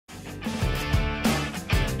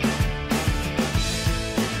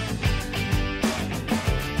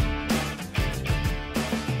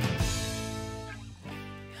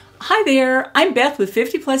Hi there, I'm Beth with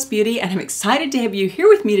 50 Plus Beauty, and I'm excited to have you here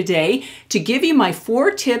with me today to give you my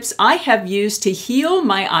 4 tips I have used to heal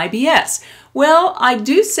my IBS. Well, I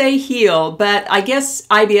do say heal, but I guess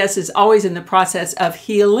IBS is always in the process of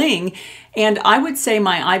healing, and I would say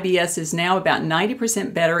my IBS is now about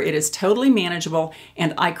 90% better. It is totally manageable,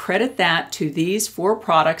 and I credit that to these 4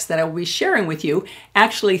 products that I will be sharing with you.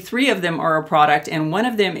 Actually, 3 of them are a product, and one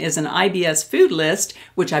of them is an IBS food list,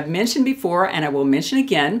 which I've mentioned before and I will mention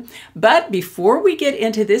again. But before we get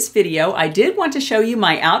into this video, I did want to show you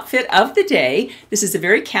my outfit of the day. This is a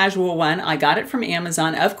very casual one. I got it from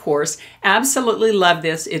Amazon, of course. Absolutely love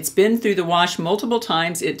this. It's been through the wash multiple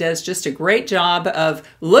times. It does just a great job of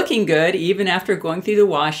looking good. Even after going through the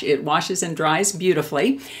wash, it washes and dries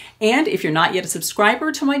beautifully. And if you're not yet a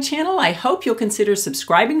subscriber to my channel, I hope you'll consider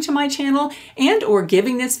subscribing to my channel and or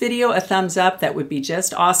giving this video a thumbs up. That would be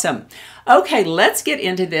just awesome. Okay, let's get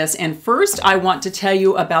into this. And first, I want to tell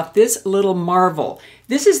you about this little marvel.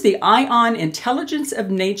 This is the Ion Intelligence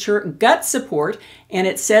of Nature Gut Support, and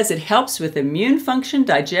it says it helps with immune function,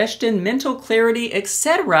 digestion, mental clarity,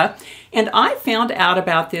 etc. And I found out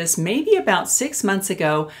about this maybe about 6 months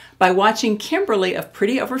ago by watching Kimberly of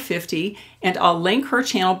Pretty Over 50, and I'll link her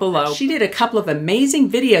channel below. She did a couple of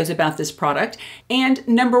amazing videos about this product, and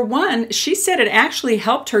number one, she said it actually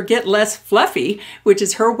helped her get less fluffy, which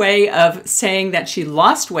is her way of saying that she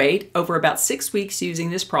lost weight over about 6 weeks using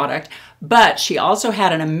this product. But she also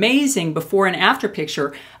had an amazing before and after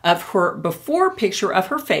picture of her before picture of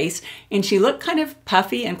her face, and she looked kind of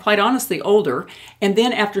puffy and quite honestly older. And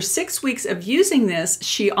then after 6 weeks of using this,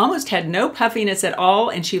 she almost had no puffiness at all,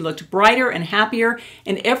 and she looked brighter and happier,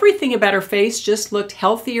 and everything about her face just looked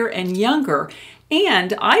healthier and younger.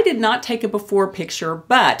 And I did not take a before picture,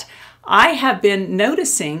 but I have been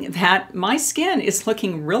noticing that my skin is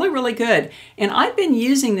looking really, really good. And I've been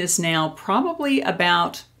using this now probably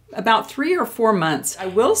about 3 or 4 months. I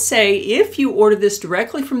will say if you order this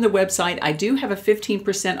directly from the website, I do have a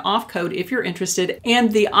 15% off code if you're interested.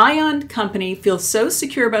 And the Ion company feels so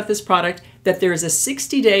secure about this product that there is a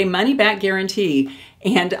 60-day money-back guarantee,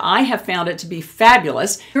 and I have found it to be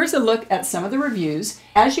fabulous. Here's a look at some of the reviews.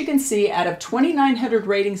 As you can see, out of 2,900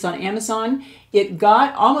 ratings on Amazon, it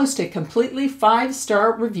got almost a completely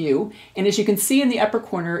 5-star review. And as you can see in the upper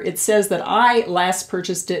corner, it says that I last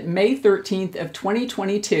purchased it May 13th of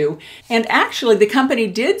 2022. And actually, the company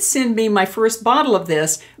did send me my first bottle of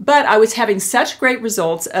this, but I was having such great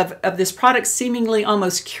results of this product seemingly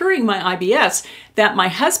almost curing my IBS that my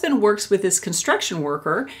husband works with this construction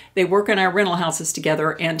worker. They work in our rental houses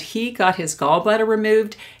together, and he got his gallbladder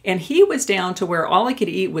removed, and he was down to where all he could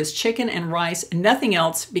eat was chicken and rice, nothing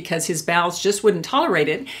else, because his bowels just wouldn't tolerate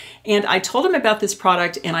it. And I told him about this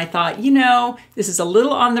product, and I thought, you know, this is a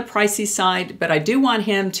little on the pricey side, but I do want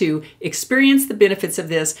him to experience the benefits of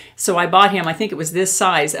this. So I bought him, I think it was this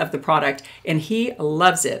size of the product, and he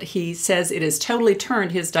loves it. He says it has totally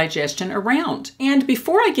turned his digestion around. And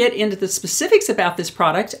before I get into the specifics about this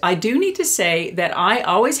product, I do need to say that I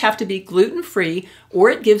always have to be gluten-free or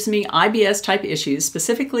it gives me IBS type issues,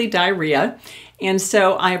 specifically diarrhea. And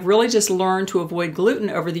so I've really just learned to avoid gluten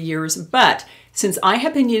over the years. But since I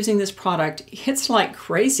have been using this product, it's like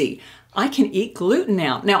crazy. I can eat gluten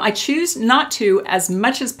now. Now, I choose not to as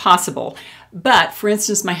much as possible. But for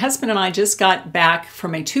instance, my husband and I just got back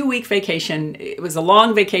from a 2-week vacation. It was a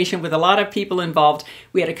long vacation with a lot of people involved.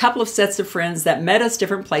 We had a couple of sets of friends that met us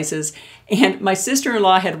different places. And my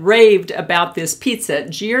sister-in-law had raved about this pizza,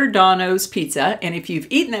 Giordano's Pizza. And if you've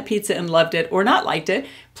eaten that pizza and loved it or not liked it,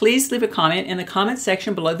 please leave a comment in the comment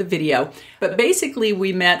section below the video. But basically,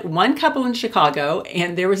 we met one couple in Chicago,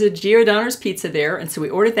 and there was a Giordano's Pizza there. And so we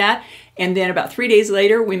ordered that. And then about 3 days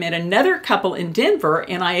later, we met another couple in Denver,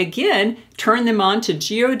 and I again turned them on to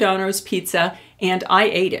Giordano's Pizza, and I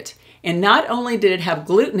ate it. And not only did it have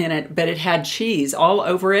gluten in it, but it had cheese all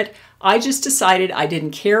over it. I just decided I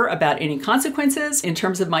didn't care about any consequences in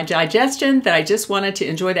terms of my digestion, that I just wanted to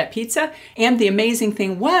enjoy that pizza. And the amazing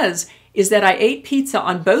thing is that I ate pizza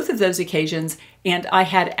on both of those occasions, and I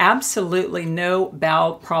had absolutely no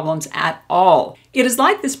bowel problems at all. It is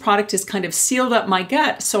like this product has kind of sealed up my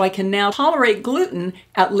gut, so I can now tolerate gluten,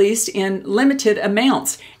 at least in limited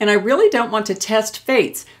amounts. And I really don't want to test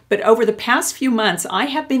fates, but over the past few months, I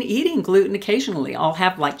have been eating gluten occasionally. I'll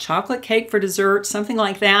have like chocolate cake for dessert, something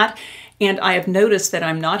like that. And I have noticed that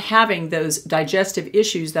I'm not having those digestive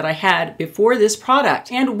issues that I had before this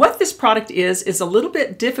product. And what this product is a little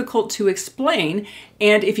bit difficult to explain.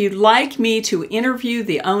 And if you'd like me to interview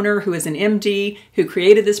the owner, who is an MD, who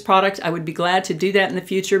created this product, I would be glad to do that in the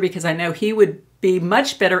future, because I know he would be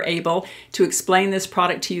much better able to explain this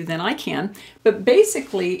product to you than I can. But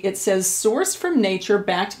basically, it says sourced from nature,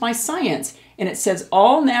 backed by science, and it says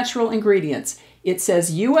all natural ingredients. It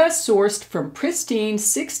says U.S. sourced from pristine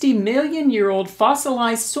 60-million-year-old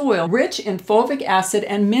fossilized soil rich in fulvic acid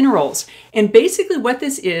and minerals. And basically what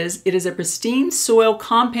this is, it is a pristine soil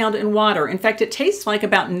compound in water. In fact, it tastes like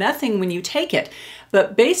about nothing when you take it.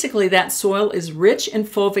 But basically that soil is rich in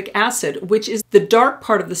fulvic acid, which is the dark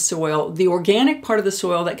part of the soil, the organic part of the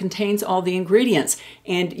soil that contains all the ingredients.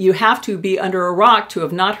 And you have to be under a rock to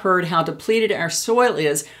have not heard how depleted our soil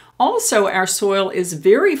is. Also, our soil is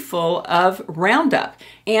very full of Roundup,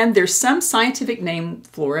 and there's some scientific name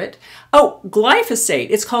for it. Oh,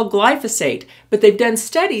 glyphosate. It's called glyphosate, but they've done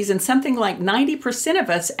studies and something like 90%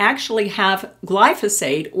 of us actually have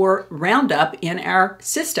glyphosate or Roundup in our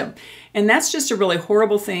system. And that's just a really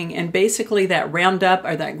horrible thing. And basically that Roundup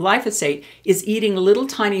or that glyphosate is eating little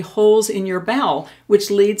tiny holes in your bowel,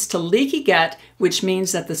 which leads to leaky gut, which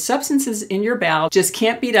means that the substances in your bowel just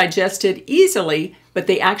can't be digested easily, but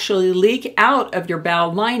they actually leak out of your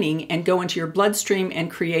bowel lining and go into your bloodstream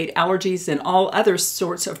and create allergies and all other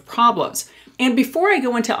sorts of problems. And before I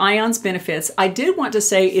go into Ion's benefits, I did want to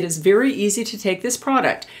say it is very easy to take this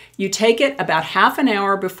product. You take it about half an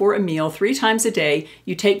hour before a meal, 3 times a day.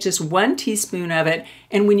 You take just 1 teaspoon of it.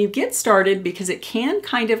 And when you get started, because it can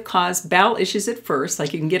kind of cause bowel issues at first,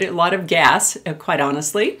 like you can get a lot of gas, quite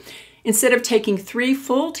honestly, instead of taking 3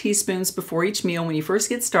 full teaspoons before each meal when you first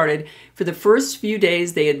get started, for the first few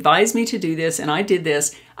days they advised me to do this, and I did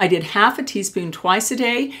this. I did half a teaspoon twice a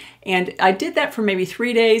day, and I did that for maybe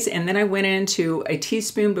 3 days, and then I went into a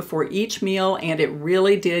teaspoon before each meal, and it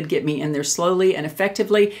really did get me in there slowly and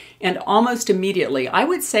effectively and almost immediately. I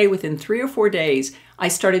would say within 3 or 4 days, I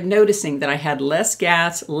started noticing that I had less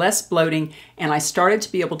gas, less bloating, and I started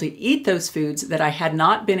to be able to eat those foods that I had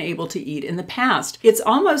not been able to eat in the past. It's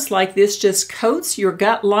almost like this just coats your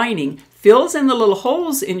gut lining, fills in the little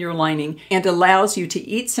holes in your lining, and allows you to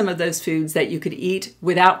eat some of those foods that you could eat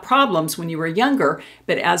without problems when you were younger.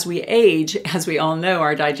 But as we age, as we all know,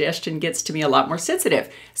 our digestion gets to be a lot more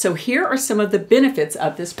sensitive. So here are some of the benefits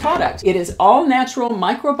of this product. It is all natural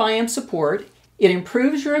microbiome support. It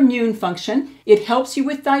improves your immune function. It helps you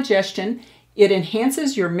with digestion. It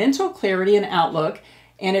enhances your mental clarity and outlook.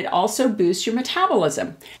 And it also boosts your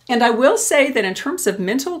metabolism. And I will say that in terms of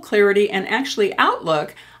mental clarity and actually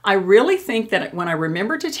outlook, I really think that when I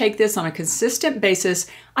remember to take this on a consistent basis,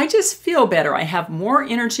 I just feel better. I have more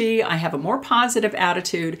energy. I have a more positive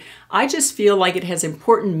attitude. I just feel like it has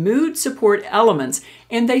important mood support elements.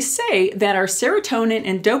 And they say that our serotonin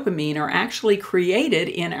and dopamine are actually created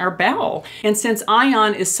in our bowel. And since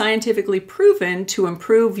Ion is scientifically proven to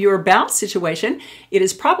improve your bowel situation, it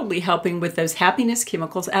is probably helping with those happiness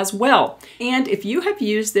chemicals as well. And if you have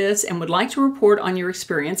used this and would like to report on your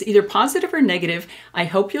experience, either positive or negative, I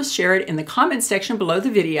hope you'll share it in the comment section below the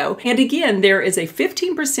video. And again, there is a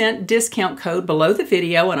 15% discount code below the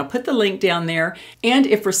video, and I'll put the link down there. And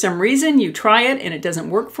if for some reason you try it and it doesn't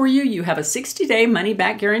work for you, you have a 60-day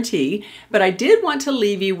money-back guarantee. But I did want to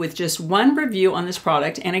leave you with just one review on this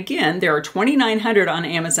product. And again, there are 2,900 on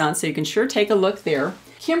Amazon, so you can sure take a look there.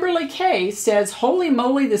 Kimberly K says, "Holy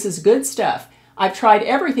moly, this is good stuff. I've tried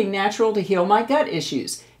everything natural to heal my gut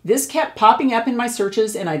issues. This kept popping up in my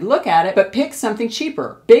searches and I'd look at it but pick something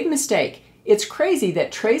cheaper. Big mistake. It's crazy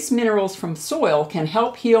that trace minerals from soil can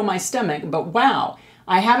help heal my stomach, but wow,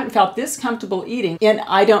 I haven't felt this comfortable eating in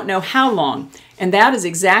I don't know how long." And that is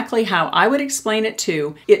exactly how I would explain it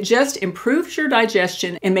too. It just improves your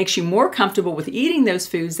digestion and makes you more comfortable with eating those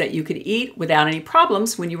foods that you could eat without any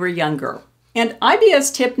problems when you were younger. And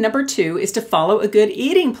IBS tip number 2 is to follow a good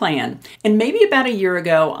eating plan. And maybe about a year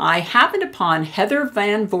ago, I happened upon Heather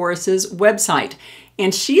Van Voris's website.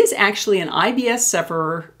 And she is actually an IBS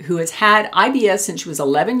sufferer who has had IBS since she was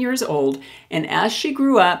 11 years old. And as she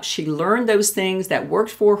grew up, she learned those things that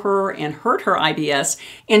worked for her and hurt her IBS.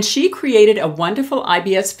 And she created a wonderful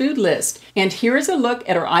IBS food list. And here is a look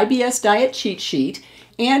at her IBS diet cheat sheet.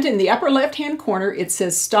 And in the upper left-hand corner, it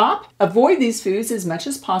says, "Stop, avoid these foods as much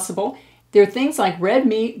as possible. There are things like red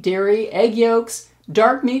meat, dairy, egg yolks,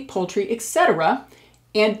 dark meat, poultry, etc.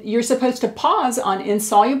 And you're supposed to pause on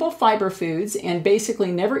insoluble fiber foods and basically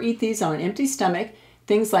never eat these on an empty stomach.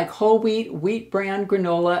 Things like whole wheat, wheat bran,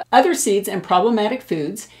 granola, other seeds, and problematic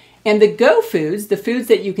foods. And the go foods, the foods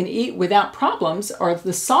that you can eat without problems, are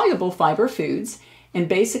the soluble fiber foods. And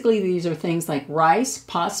basically these are things like rice,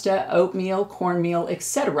 pasta, oatmeal, cornmeal,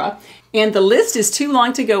 etc. And the list is too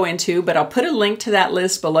long to go into, but I'll put a link to that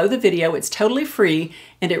list below the video. It's totally free,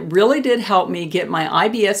 and it really did help me get my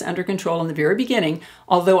IBS under control in the very beginning.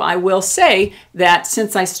 Although I will say that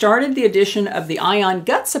since I started the addition of the Ion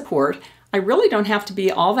Gut Support, I really don't have to be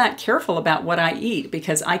all that careful about what I eat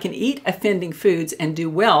because I can eat offending foods and do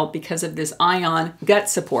well because of this Ion Gut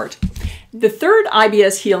Support. The third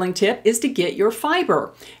IBS healing tip is to get your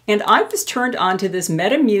fiber. And I was turned on to this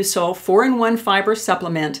Metamucil 4-in-1 fiber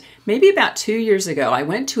supplement maybe about 2 years ago. I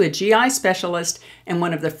went to a GI specialist, and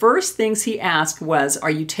one of the first things he asked was, "Are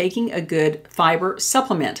you taking a good fiber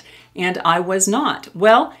supplement?" And I was not.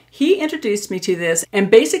 Well, he introduced me to this, and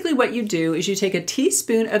basically what you do is you take a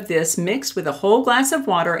teaspoon of this mixed with a whole glass of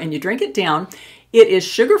water and you drink it down. It is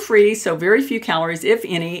sugar-free, so very few calories, if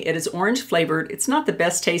any. It is orange flavored. It's not the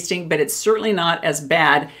best tasting, but it's certainly not as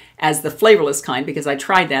bad as the flavorless kind because I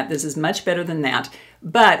tried that. This is much better than that.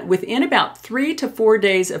 But within about 3 to 4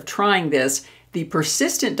 days of trying this, the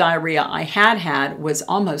persistent diarrhea I had was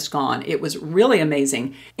almost gone. It was really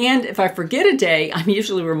amazing. And if I forget a day, I'm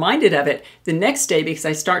usually reminded of it the next day because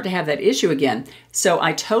I start to have that issue again. So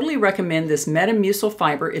I totally recommend this Metamucil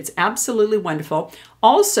fiber. It's absolutely wonderful.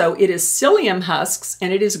 Also, it is psyllium husks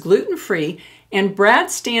and it is gluten-free. And Brad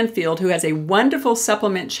Stanfield, who has a wonderful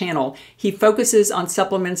supplement channel, he focuses on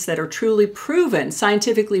supplements that are truly proven,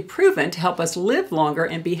 scientifically proven, to help us live longer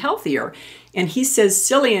and be healthier. And he says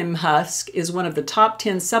psyllium husk is one of the top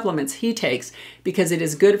 10 supplements he takes because it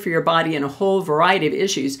is good for your body in a whole variety of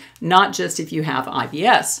issues, not just if you have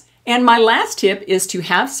IBS. And my last tip is to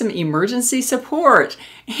have some emergency support.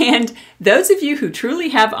 And those of you who truly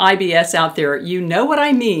have IBS out there, you know what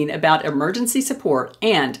I mean about emergency support.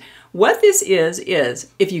 And what this is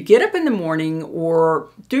if you get up in the morning or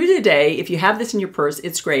through the day, if you have this in your purse,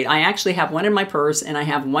 it's great. I actually have one in my purse and I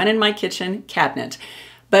have one in my kitchen cabinet.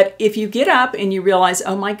 But if you get up and you realize,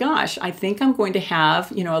 oh my gosh, I think I'm going to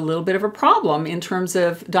have, a little bit of a problem in terms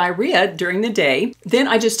of diarrhea during the day, then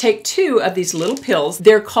I just take 2 of these little pills.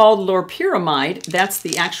 They're called loperamide. That's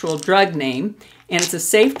the actual drug name. And it's a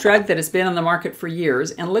safe drug that has been on the market for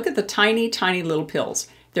years. And look at the tiny, tiny little pills.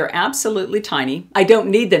 They're absolutely tiny. I don't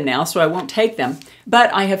need them now, so I won't take them.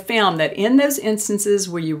 But I have found that in those instances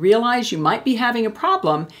where you realize you might be having a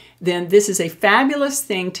problem, then this is a fabulous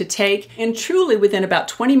thing to take. And truly, within about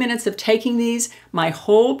 20 minutes of taking these, my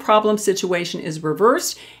whole problem situation is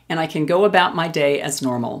reversed and I can go about my day as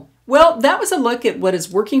normal. Well, that was a look at what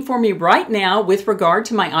is working for me right now with regard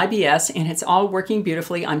to my IBS, and it's all working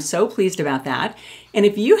beautifully. I'm so pleased about that. And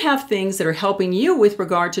if you have things that are helping you with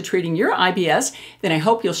regard to treating your IBS, then I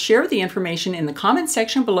hope you'll share the information in the comment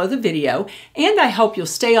section below the video, and I hope you'll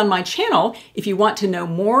stay on my channel if you want to know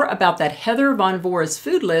more about that Heather Von Vora's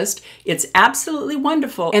food list. It's absolutely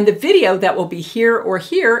wonderful, and the video that will be here or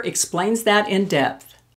here explains that in depth.